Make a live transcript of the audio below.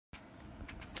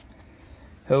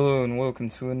Hello and welcome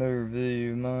to another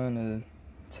video of mine.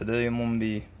 Today I'm going to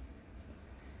be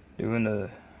doing a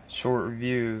short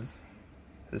review of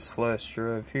this flash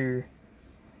drive here.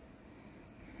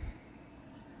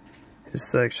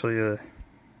 It's actually a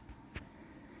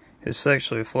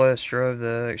flash drive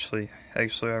that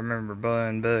I remember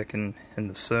buying back in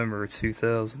the summer of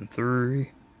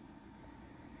 2003.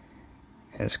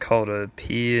 And it's called a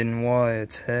PNY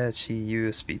Hitachi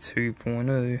USB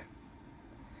 2.0.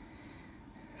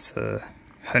 It's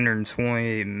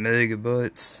 128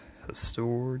 megabytes of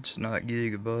storage, not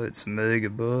gigabytes,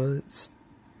 megabytes.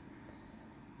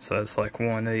 So that's like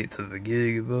 1/8 of a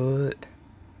gigabyte.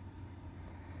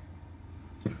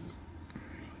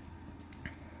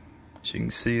 As you can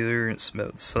see there, it's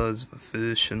about the size of a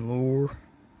fishing lure.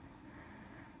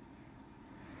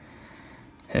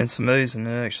 And it's amazing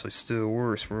it actually still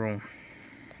works. We're going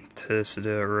to test it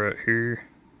out right here.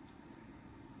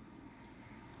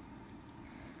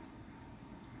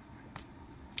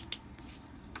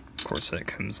 Of course that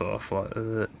comes off like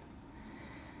that.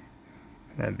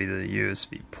 That'd be the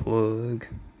USB plug.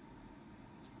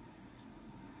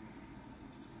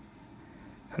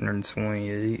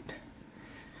 128.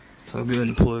 So I'll go ahead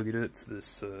and plug it up to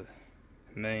this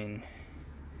main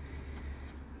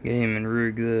gaming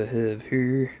rig that I have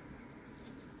here.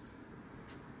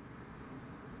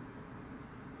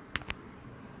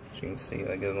 As you can see,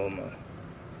 I got all my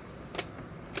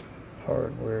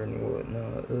hardware and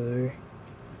whatnot there.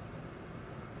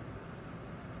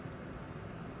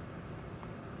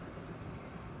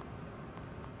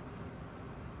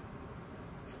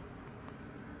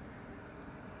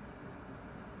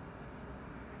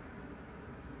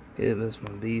 Yeah, that's my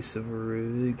beast of a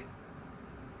rig.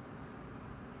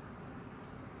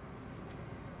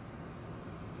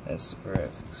 That's the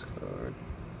graphics card.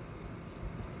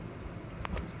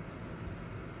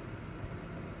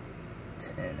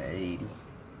 $1080.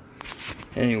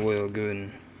 Anyway, I'll go ahead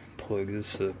and plug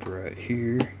this up right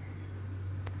here.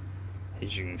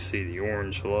 As you can see, the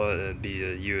orange light, that'd be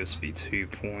a USB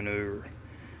 2.0 or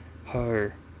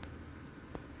higher.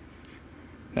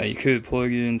 Now you could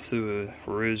plug it into a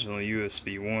original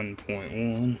USB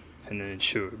 1.1 and then it'd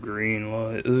show a green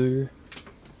light there.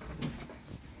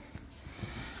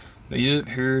 But yep,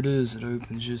 here it is. It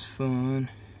opens just fine.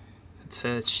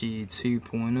 Hitachi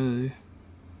 2.0.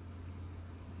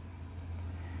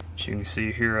 As you can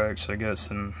see here, I actually got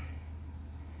some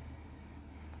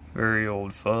very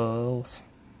old files.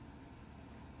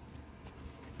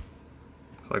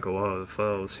 Like a lot of the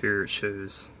files here, it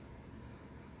shows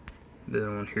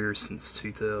been on here since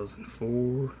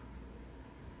 2004.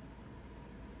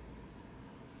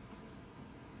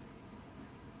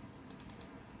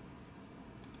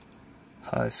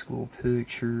 High school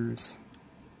pictures.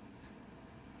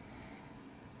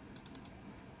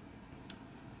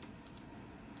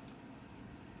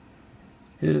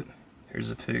 Yep,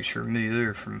 here's a picture of me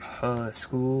there from high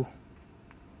school.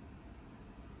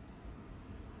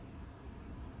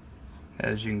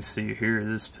 As you can see here,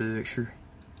 this picture.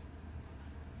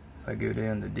 If I go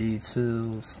down to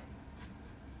details,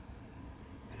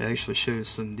 it actually shows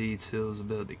some details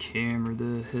about the camera that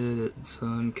I had at the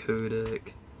time.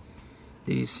 Kodak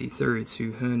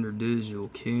DC3200 digital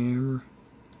camera.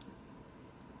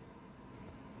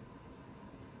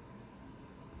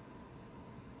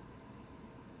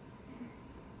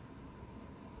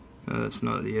 That's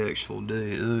not the actual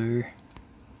date there.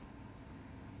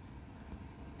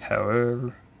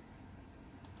 However,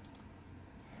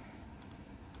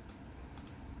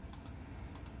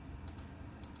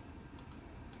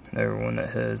 another one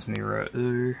that has me right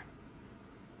there.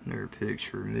 Another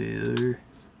picture of me there.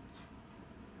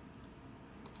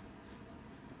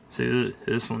 See,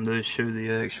 this one does show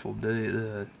the actual date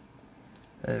that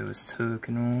it was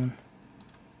taken on.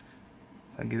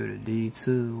 I go to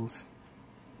details.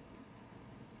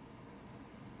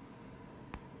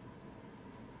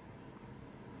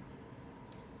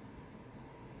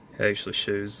 It actually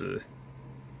shows the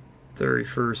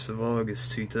 31st of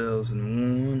August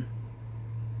 2001.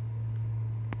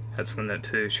 That's when that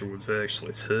picture was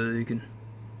actually taken.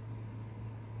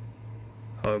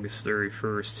 August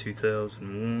 31st,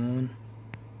 2001.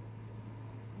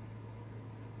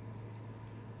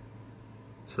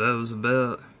 So that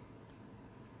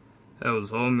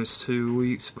was almost 2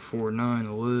 weeks before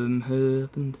 9/11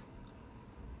 happened.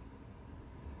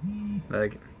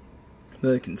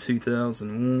 Back in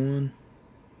 2001.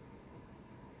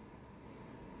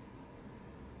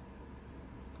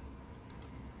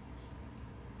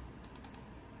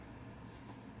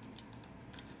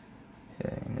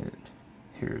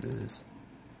 Here it is.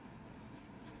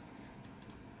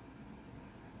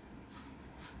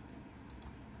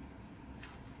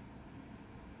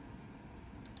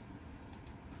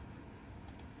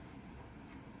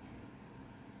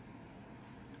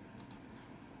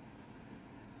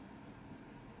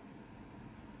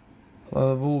 A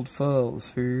lot of old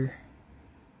files here.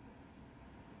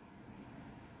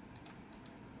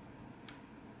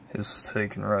 This was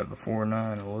taken right before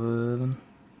 9/11.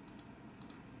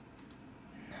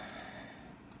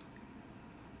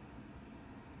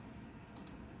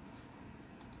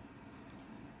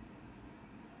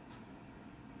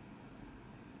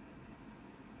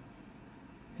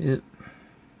 Yep.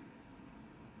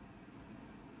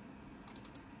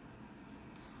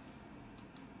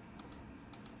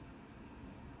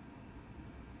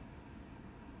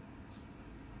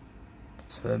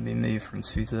 So that'd be me from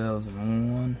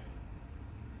 2001.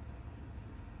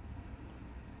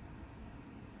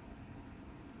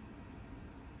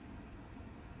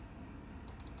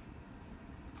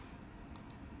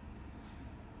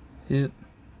 Yep.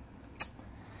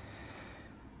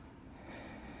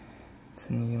 It's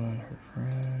Neil and her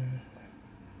friend.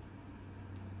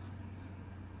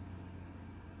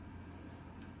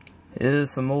 Yeah,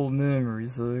 some old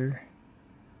memories there.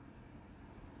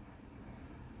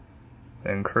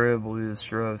 Incredibly, this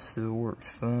drive still works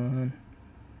fine.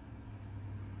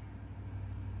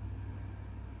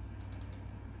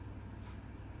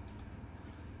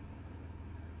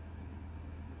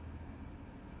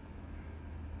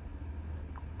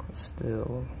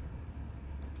 Still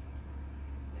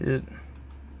hit.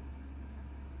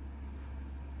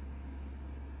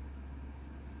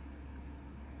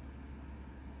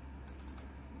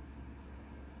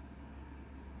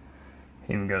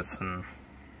 Even got some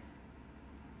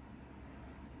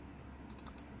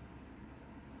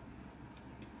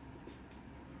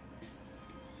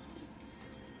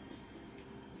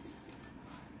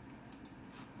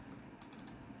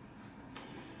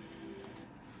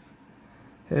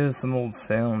some old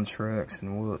soundtracks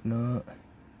and whatnot.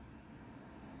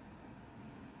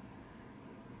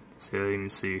 See, I even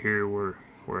see here where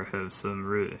I have some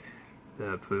written that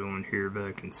I put on here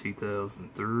back in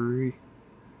 2003.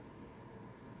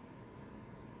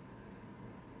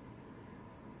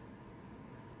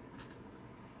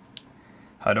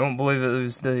 I don't believe that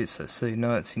those dates that say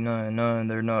 1999,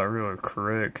 they're not really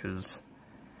correct, because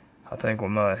I think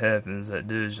what might happen is that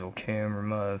digital camera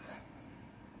might have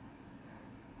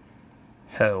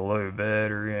had a low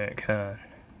battery and it kind of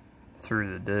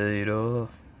threw the date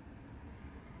off.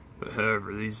 But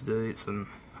however, these dates I'm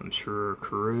sure are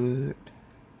correct.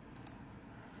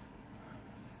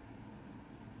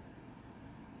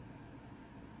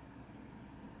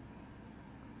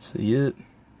 So yep.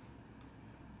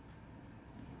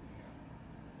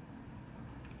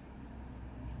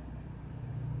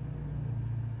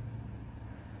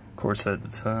 Of course, at the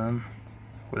time,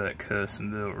 with that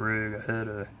custom built rig, I had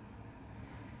a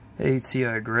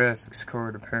ATI graphics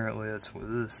card. Apparently that's what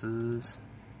this is.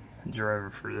 A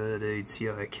driver for that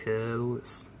ATI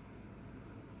Catalyst.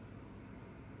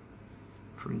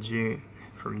 From June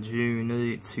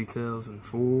 8,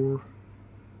 2004.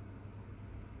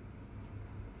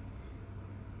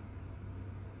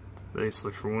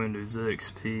 Basically for Windows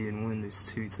XP and Windows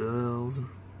 2000.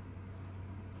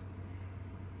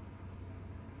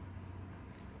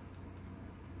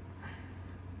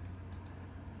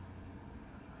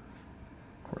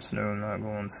 Of course, no, I'm not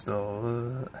going to install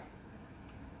that.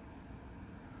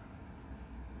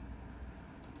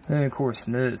 And of course,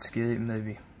 Netscape,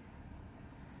 maybe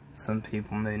some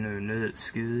people may know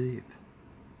Netscape.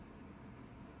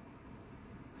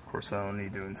 Of course, I don't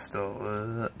need to install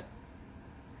that.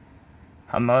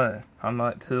 I might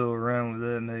piddle around with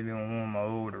that maybe on one of my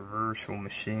older virtual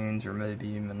machines, or maybe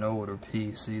even an older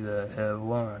PC that I have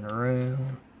lying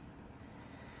around.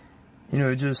 You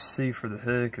know, just see for the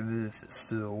heck of it if it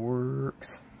still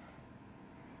works.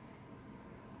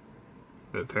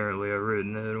 But apparently I've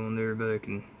written that on there back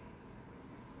in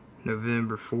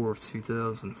November 4th,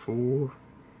 2004.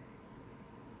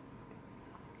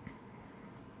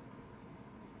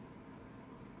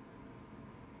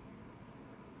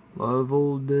 A lot of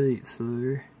old dates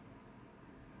there.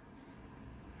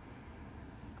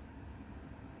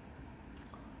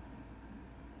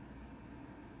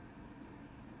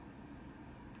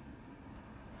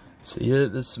 So yeah,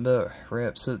 this about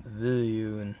wraps up the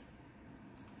video, and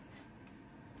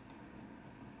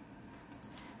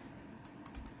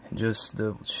just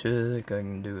double check, I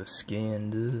can do a scan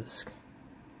disk.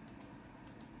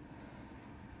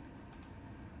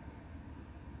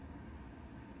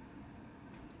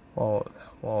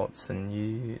 While it's in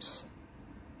use.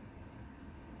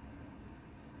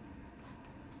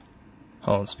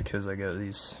 Oh, it's because I got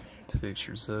these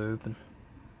pictures open.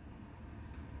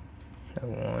 No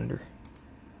wonder.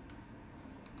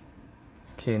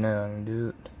 Okay, now I can do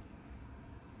it.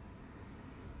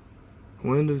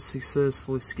 Windows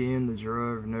successfully scanned the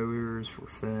drive, no errors were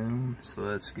found, so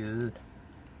that's good.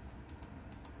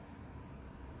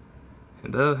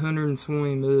 About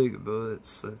 120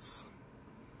 megabytes,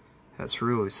 that's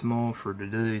really small for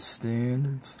today's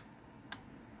standards.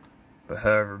 But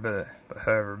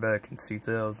however back in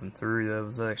 2003, that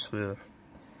was actually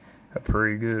a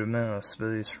pretty good amount of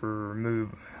space for a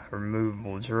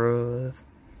removable drive.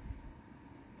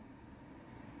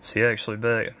 See, actually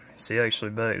back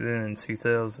then in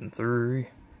 2003.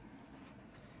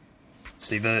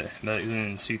 See, back then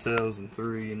in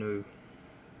 2003,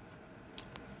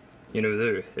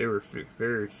 there were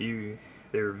very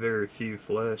few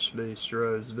flash-based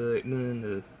drives back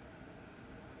then.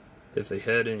 If they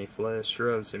had any flash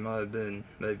drives, they might have been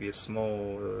maybe a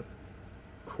small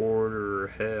quarter or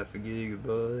half a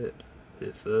gigabyte,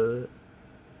 if that.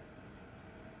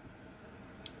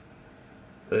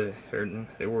 They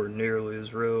weren't nearly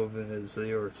as relevant as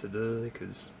they are today,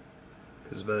 because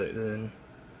back then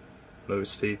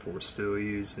most people were still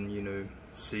using,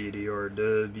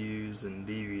 CD-RWs and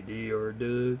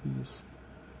DVD-RWs.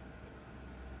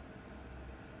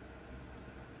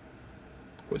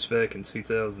 Which back in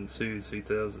 2002,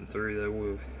 2003, that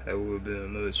would have been a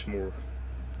much more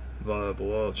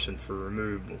viable option for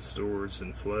removable storage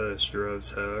than flash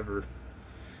drives. However,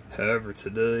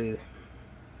 today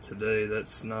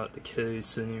that's not the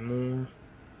case anymore.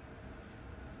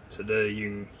 Today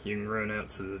you can run out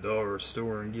to the dollar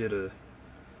store and get a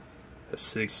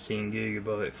 16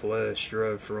 gigabyte flash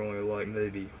drive for only like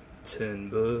maybe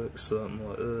 $10, something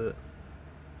like that.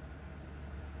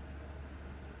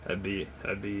 That'd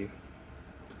be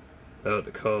about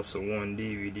the cost of one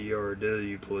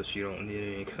DVD-RW, plus you don't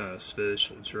need any kind of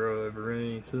special drive or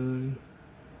anything.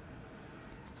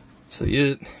 So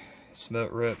yeah, this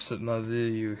about wraps up my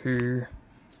video here.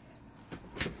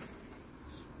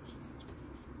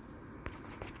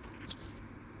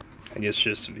 I guess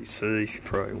just to be safe, you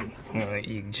probably want to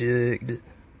eject it.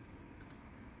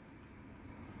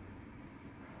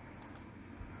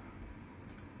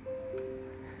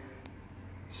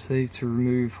 Safe to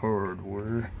remove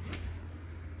hardware.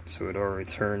 So it already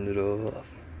turned it off.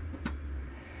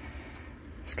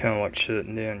 It's kind of like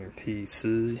shutting down your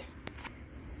PC.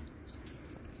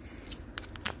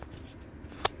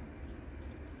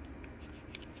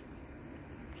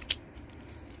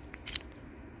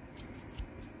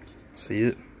 See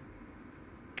it?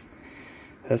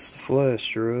 That's the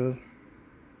flash drive.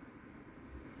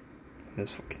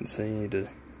 This will continue to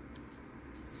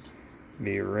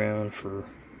be around for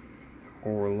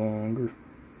more longer.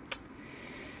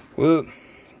 Well,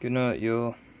 good night,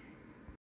 y'all.